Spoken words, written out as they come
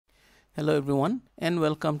Hello everyone and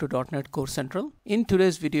welcome to .NET Core Central. In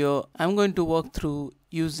today's video, I'm going to walk through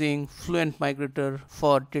using Fluent Migrator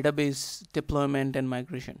for database deployment and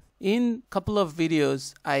migration. In couple of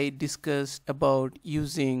videos, I discussed about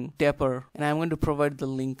using Dapper, and I'm going to provide the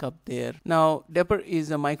link up there. Now, Dapper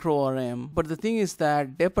is a micro RM, but the thing is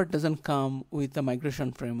that Dapper doesn't come with a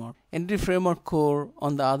migration framework. EntityFramework Core,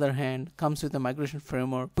 on the other hand, comes with a migration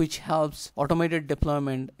framework which helps automated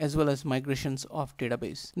deployment as well as migrations of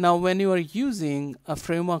database. Now, when you are using a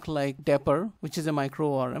framework like Dapper, which is a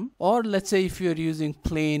micro RM, or let's say if you're using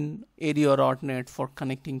plain AD or .NET for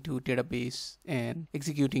connecting to database and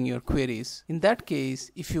executing your queries. In that case,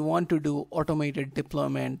 if you want to do automated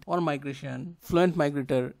deployment or migration, Fluent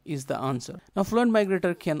Migrator is the answer. Now, Fluent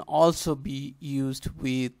Migrator can also be used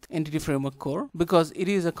with EntityFramework Core because it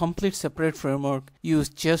is a complete separate framework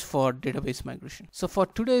used just for database migration. So for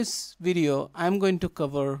today's video, I'm going to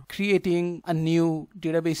cover creating a new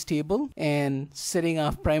database table and setting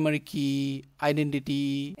up primary key,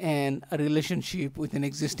 identity, and a relationship with an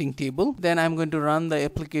existing table. Then I'm going to run the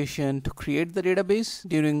application to create the database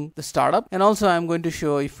during the startup, and also I'm going to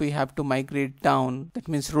show if we have to migrate down, that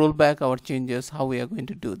means roll back our changes, how we are going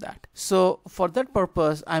to do that. So for that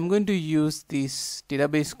purpose, I'm going to use this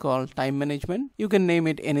database called time management. You can name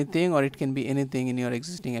it anything or it can be anything in your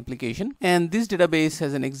existing application, and this database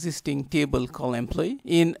has an existing table called employee.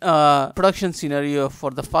 In a production scenario,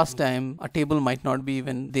 for the first time, a table might not be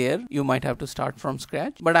even there. You might have to start from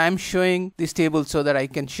scratch, but I'm showing this table so that I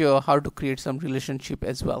can show how to create some relationship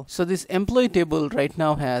as well. So this employee table right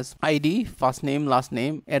now has ID, first name, last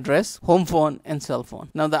name, address, home phone, and cell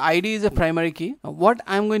phone. Now the ID is a primary key. What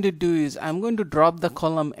I'm going to do is I'm going to drop the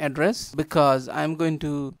column address because I'm going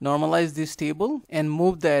to normalize this table and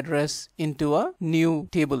move the address into a new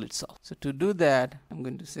table itself. So to do that, I'm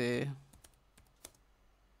going to say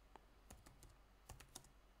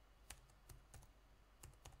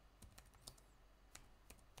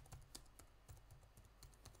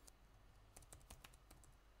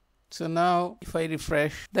so now if I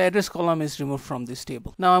refresh, the address column is removed from this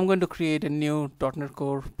table. Now I'm going to create a new .NET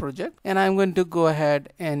Core project, and I'm going to go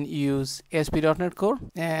ahead and use ASP.NET Core,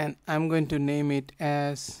 and I'm going to name it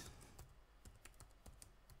as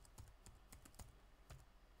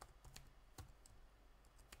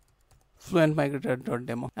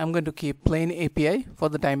fluentmigrator.demo. I'm going to keep plain API for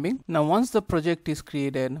the time being. Now once the project is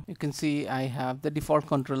created, you can see I have the default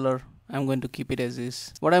controller. I'm going to keep it as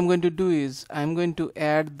is. What I'm going to do is I'm going to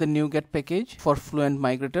add the NuGet package for Fluent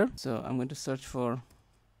Migrator. So I'm going to search for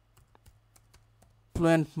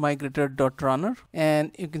fluentmigrator.runner,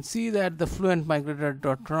 and you can see that the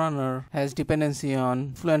fluentmigrator.runner has dependency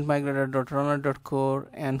on fluentmigrator.runner.core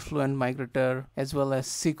and Fluent Migrator, as well as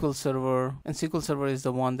SQL Server, and SQL Server is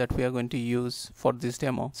the one that we are going to use for this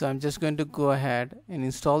demo. So I'm just going to go ahead and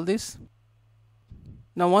install this.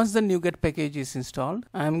 Now once the NuGet package is installed,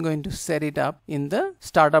 I'm going to set it up in the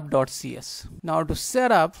startup.cs. Now to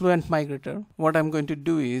set up Fluent Migrator, what I'm going to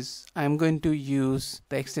do is I'm going to use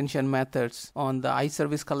the extension methods on the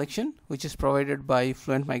iService collection, which is provided by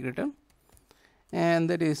Fluent Migrator, and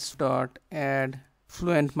that is .add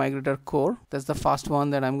Fluent Migrator core. That's the first one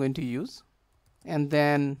that I'm going to use, and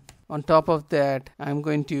then on top of that I'm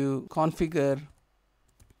going to configure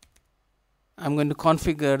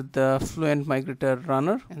the Fluent Migrator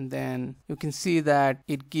runner, and then you can see that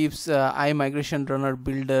it gives iMigration runner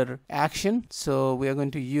builder action. So we are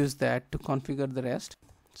going to use that to configure the rest.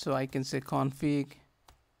 So I can say config,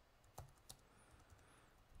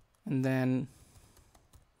 and then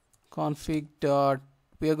config dot,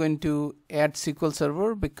 we are going to add SQL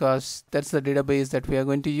Server because that's the database that we are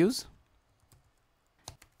going to use.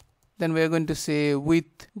 Then we are going to say with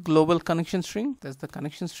global connection string. That's the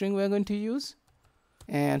connection string we are going to use.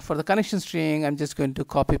 And for the connection string, I'm just going to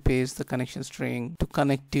copy paste the connection string to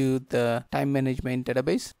connect to the time management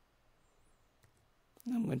database.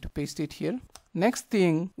 I'm going to paste it here. Next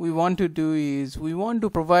thing we want to do is we want to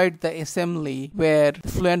provide the assembly where the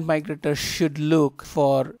Fluent Migrator should look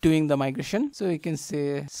for doing the migration. So you can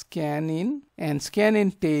say scan in, and scan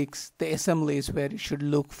in takes the assemblies where it should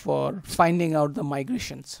look for finding out the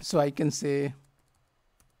migrations. So I can say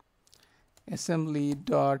assembly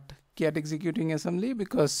dot get executing assembly,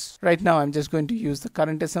 because right now I'm just going to use the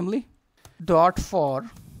current assembly dot for.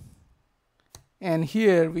 And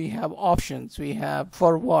here we have options. We have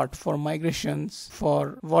for what? For migrations,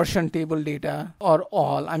 for version table data, or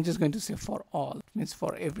all. I'm just going to say for all. It means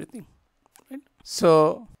for everything. Right?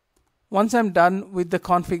 So once I'm done with the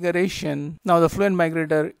configuration, now the Fluent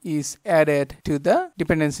Migrator is added to the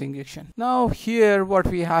dependency injection. Now here what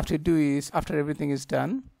we have to do is, after everything is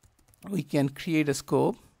done, we can create a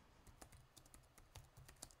scope.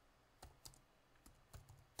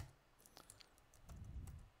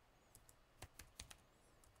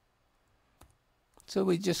 So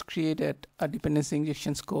we just created a dependency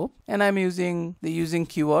injection scope, and I'm using the using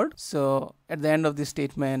keyword. So at the end of this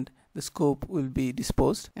statement, the scope will be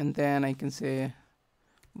disposed, and then I can say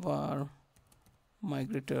var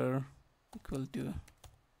migrator equal to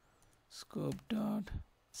scope dot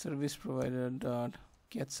service provider dot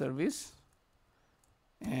get service,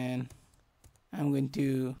 and I'm going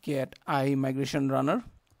to get migration runner.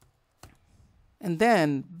 And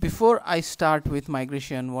then before I start with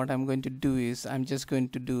migration, what I'm going to do is I'm just going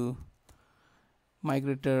to do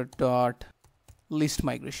migrator dot list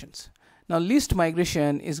migrations. Now list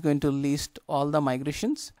migration is going to list all the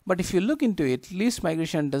migrations, but if you look into it, list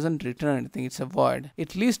migration doesn't return anything, it's a void.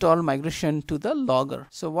 It lists all migration to the logger.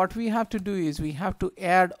 So what we have to do is we have to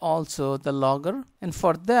add also the logger, and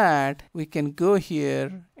for that we can go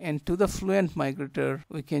here and to the fluent migrator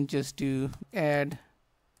we can just do add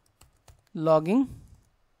logging,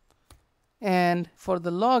 and for the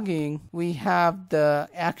logging we have the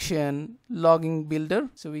action logging builder,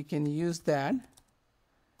 so we can use that.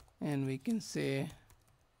 And we can say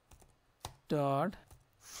dot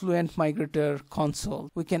fluent migrator console.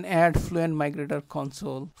 We can add fluent migrator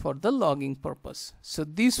console for the logging purpose. So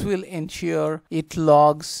this will ensure it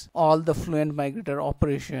logs all the fluent migrator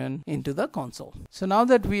operation into the console. So now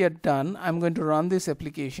that we are done, I'm going to run this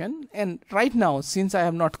application, and right now since I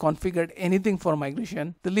have not configured anything for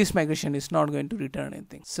migration, the list migration is not going to return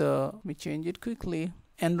anything. So let me change it quickly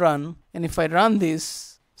and run, and if I run this,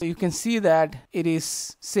 so you can see that it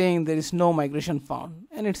is saying there is no migration found,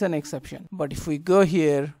 and it's an exception. But if we go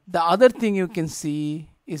here, the other thing you can see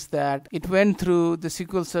is that it went through the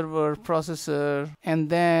SQL Server processor and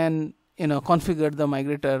then configured the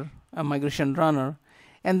migration runner,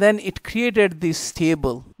 and then it created this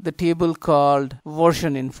table, the table called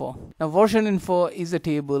version info. Now version info is a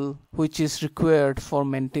table which is required for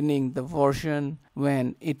maintaining the version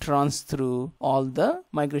when it runs through all the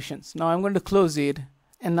migrations. Now I'm going to close it.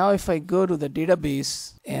 And now if I go to the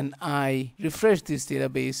database and I refresh this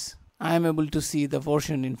database, I am able to see the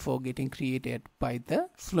version info getting created by the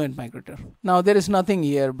fluent migrator. Now there is nothing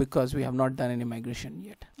here because we have not done any migration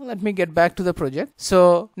yet. Let me get back to the project.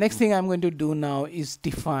 So next thing I'm going to do now is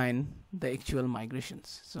define the actual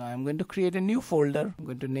migrations. So I'm going to create a new folder. I'm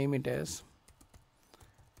going to name it as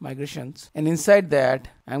migrations, and inside that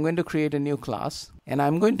I'm going to create a new class, and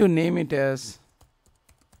I'm going to name it as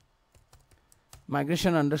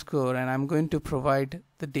migration underscore, and I'm going to provide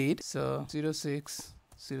the date, so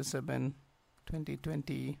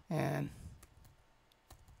 06/07/2020, and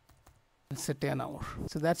set an hour.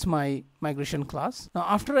 So that's my migration class. Now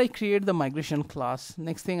after I create the migration class,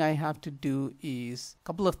 next thing I have to do is a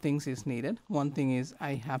couple of things is needed. One thing is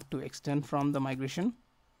I have to extend from the migration,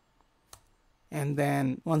 and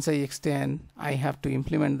then once I extend, I have to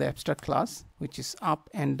implement the abstract class, which is up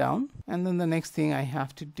and down. And then the next thing I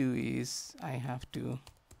have to do is I have to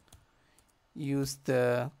use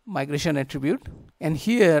the migration attribute, and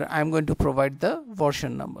here I'm going to provide the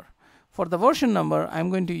version number. For the version number, I'm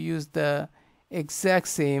going to use the exact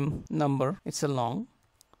same number, it's a long,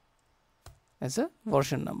 as a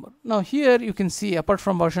version number. Now here you can see, apart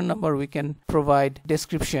from version number, we can provide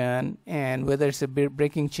description and whether it's a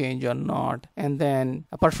breaking change or not, and then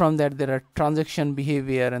apart from that there are transaction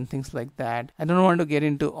behavior and things like that. I don't want to get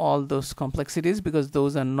into all those complexities because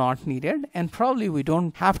those are not needed, and probably we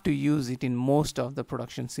don't have to use it in most of the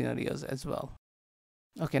production scenarios as well.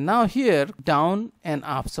 Okay, now here down and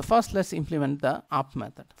up. So first let's implement the up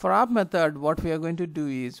method. For up method, what we are going to do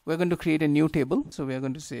is we're going to create a new table. So we are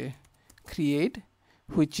going to say create,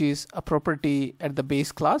 which is a property at the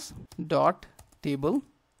base class, dot table,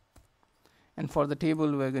 and for the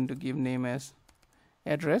table we're going to give name as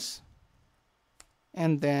address,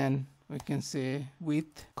 and then we can say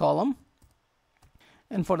with column,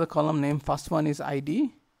 and for the column name, first one is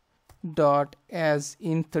id dot as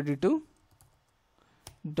int32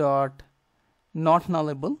 dot not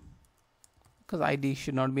nullable, because id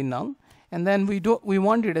should not be null, and then we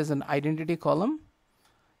want it as an identity column.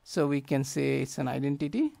 So we can say it's an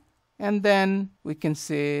identity, and then we can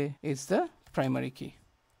say it's the primary key.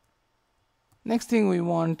 Next thing we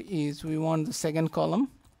want is we want the second column,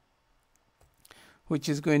 which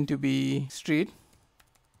is going to be street,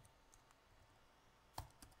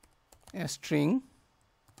 a string,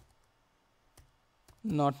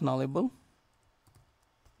 not nullable,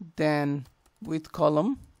 then with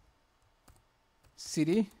column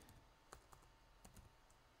city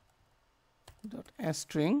dot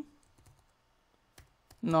string,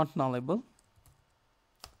 not nullable,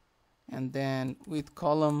 and then with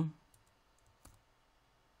column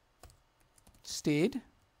state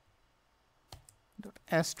dot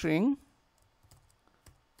string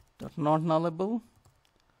dot not nullable,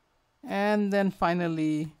 and then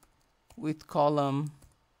finally with column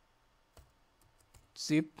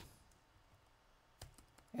zip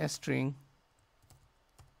a string,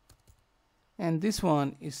 and this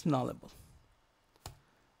one is nullable.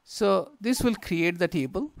 So this will create the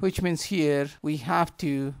table, which means here we have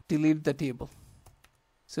to delete the table.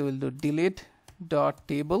 So we'll do delete dot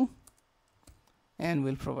table, and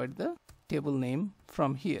we'll provide the table name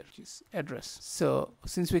from here, which is address. So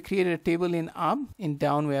since we created a table in up, in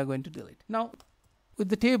down we are going to delete. Now with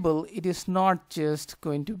the table, it is not just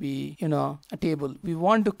going to be, a table. We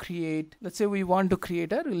want to create, let's say we want to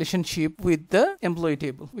create a relationship with the employee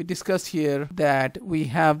table. We discussed here that we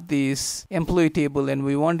have this employee table and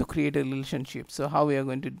we want to create a relationship. So how we are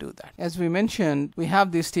going to do that? As we mentioned, we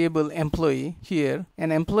have this table employee here,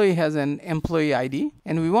 and employee has an employee ID,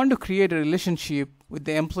 and we want to create a relationship with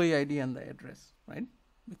the employee ID and the address, right?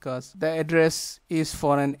 Because the address is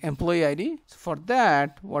for an employee ID. So for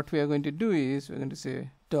that, what we are going to do is we're going to say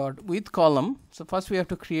dot with column. So first we have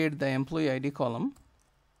to create the employee ID column.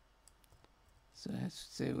 So let's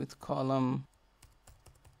say with column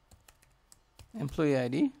employee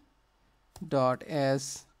ID dot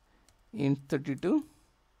as int32.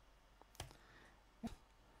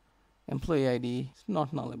 Employee ID is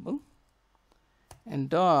not nullable. And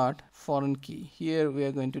dot foreign key. Here we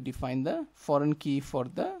are going to define the foreign key for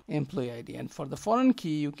the employee ID, and for the foreign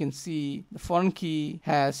key you can see the foreign key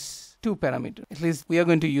has two parameters. At least we are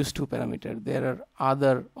going to use two parameters. There are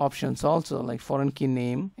other options also, like foreign key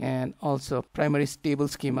name and also primary table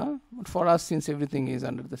schema, but for us, since everything is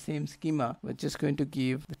under the same schema, we're just going to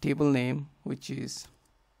give the table name, which is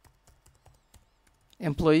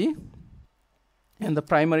employee, and the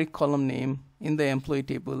primary column name in the employee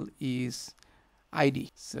table is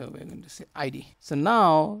ID. So we're going to say ID. So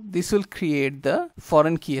now this will create the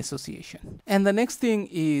foreign key association. And the next thing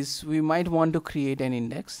is we might want to create an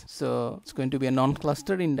index. So it's going to be a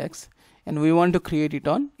non-clustered index, and we want to create it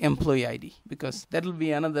on employee ID because that will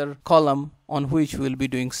be another column on which we'll be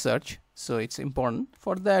doing search. So it's important.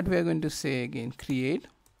 For that we are going to say again create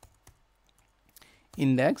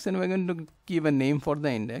index, and we're going to give a name for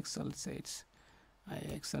the index. So let's say it's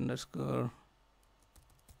ix underscore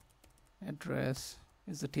address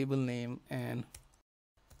is the table name and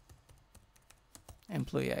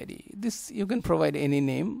employee ID. This you can provide any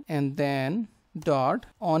name, and then dot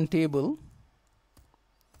on table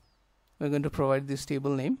we're going to provide this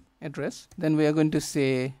table name address. Then we are going to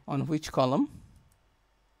say on which column.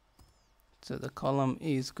 So the column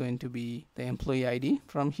is going to be the employee ID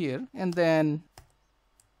from here, and then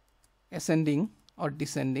ascending or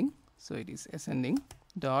descending. So it is ascending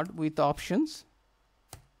dot with options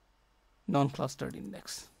non-clustered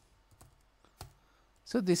index.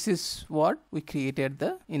 So this is what we created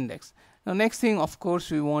the index. Now next thing of course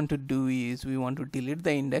we want to do is we want to delete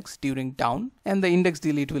the index during down, and the index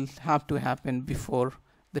delete will have to happen before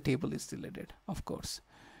the table is deleted, of course.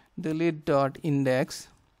 Delete dot index,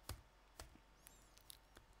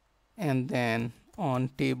 and then on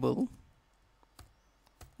table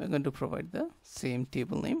we're going to provide the same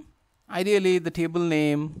table name. Ideally the table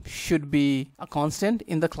name should be a constant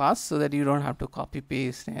in the class so that you don't have to copy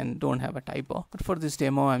paste and don't have a typo, but for this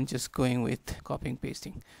demo I'm just going with copying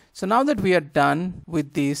pasting. So now that we are done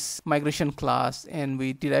with this migration class and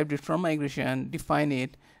we derived it from migration, define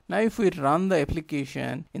it, now if we run the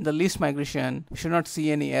application in the list migration, we should not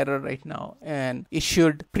see any error right now, and it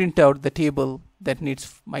should print out the table that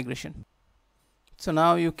needs migration. So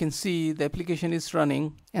now you can see the application is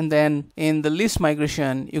running, and then in the list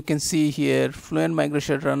migration you can see here fluent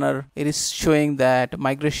migration runner, it is showing that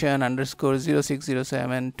migration underscore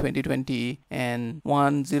 0607 2020 and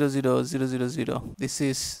 100000. This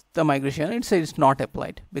is the migration. It says it's not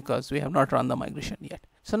applied because we have not run the migration yet.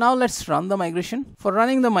 So now let's run the migration. For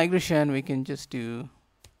running the migration we can just do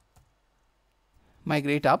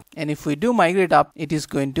migrate up, and if we do migrate up, it is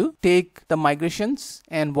going to take the migrations,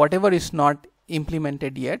 and whatever is not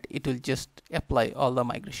implemented yet, it will just apply all the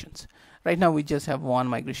migrations. Right now we just have one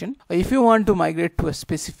migration. If you want to migrate to a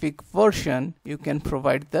specific version, you can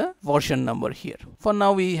provide the version number here. For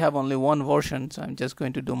now we have only one version, so I'm just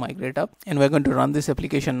going to do migrate up, and we're going to run this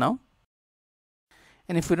application now.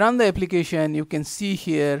 And if we run the application, you can see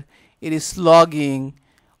here it is logging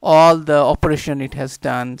all the operation it has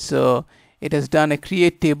done. So it has done a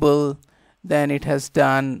create table, then it has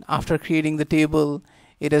done, after creating the table,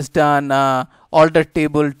 it has done alter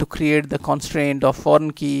table to create the constraint of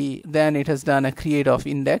foreign key, then it has done a create of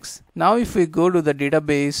index. Now if we go to the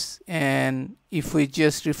database and if we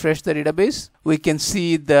just refresh the database, we can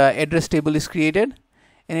see the address table is created,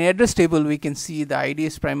 And in address table, we can see the ID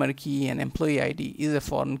is primary key and employee ID is a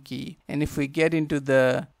foreign key. And if we get into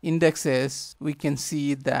the indexes, we can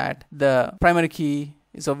see that the primary key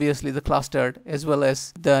is obviously the clustered as well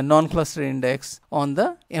as the non-clustered index on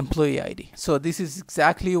the employee ID. So this is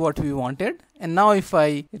exactly what we wanted. And now if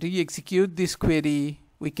I re-execute this query,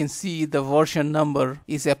 we can see the version number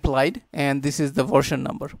is applied, and this is the version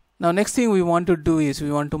number. Now next thing we want to do is we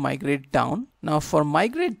want to migrate down. Now for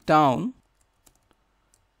migrate down,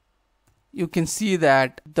 you can see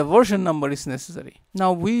that the version number is necessary.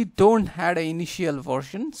 Now we don't had an initial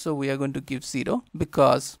version, so we are going to give 0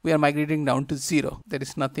 because we are migrating down to 0. There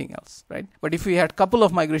is nothing else, right? But if we had couple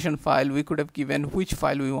of migration file, we could have given which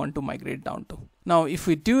file we want to migrate down to. Now if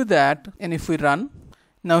we do that and if we run,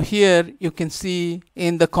 now here you can see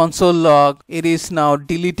in the console log, it is now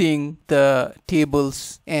deleting the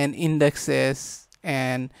tables and indexes.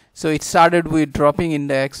 And so it started with dropping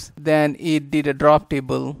index, then it did a drop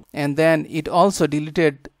table, and then it also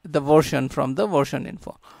deleted the version from the version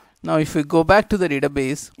info. Now if we go back to the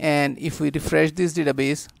database and if we refresh this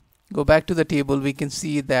database, go back to the table, we can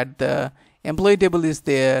see that the employee table is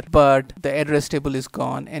there, but the address table is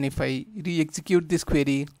gone. And if I re-execute this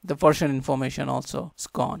query, the version information also is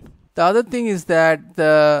gone. The other thing is that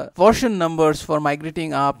the version numbers for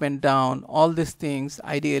migrating up and down, all these things,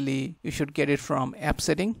 ideally you should get it from app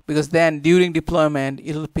setting, because then during deployment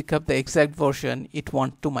it'll pick up the exact version it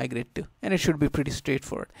wants to migrate to, and it should be pretty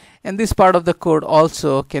straightforward. And this part of the code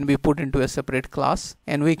also can be put into a separate class,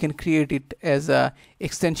 and we can create it as a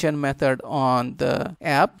extension method on the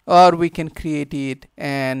app, or we can create it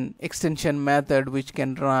an extension method which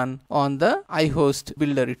can run on the iHost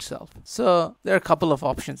builder itself. So there are a couple of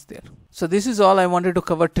options there. So this is all I wanted to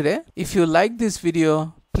cover today. If you like this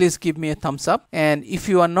video, please give me a thumbs up. And if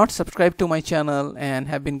you are not subscribed to my channel and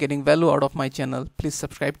have been getting value out of my channel, please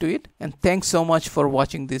subscribe to it. And thanks so much for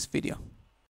watching this video.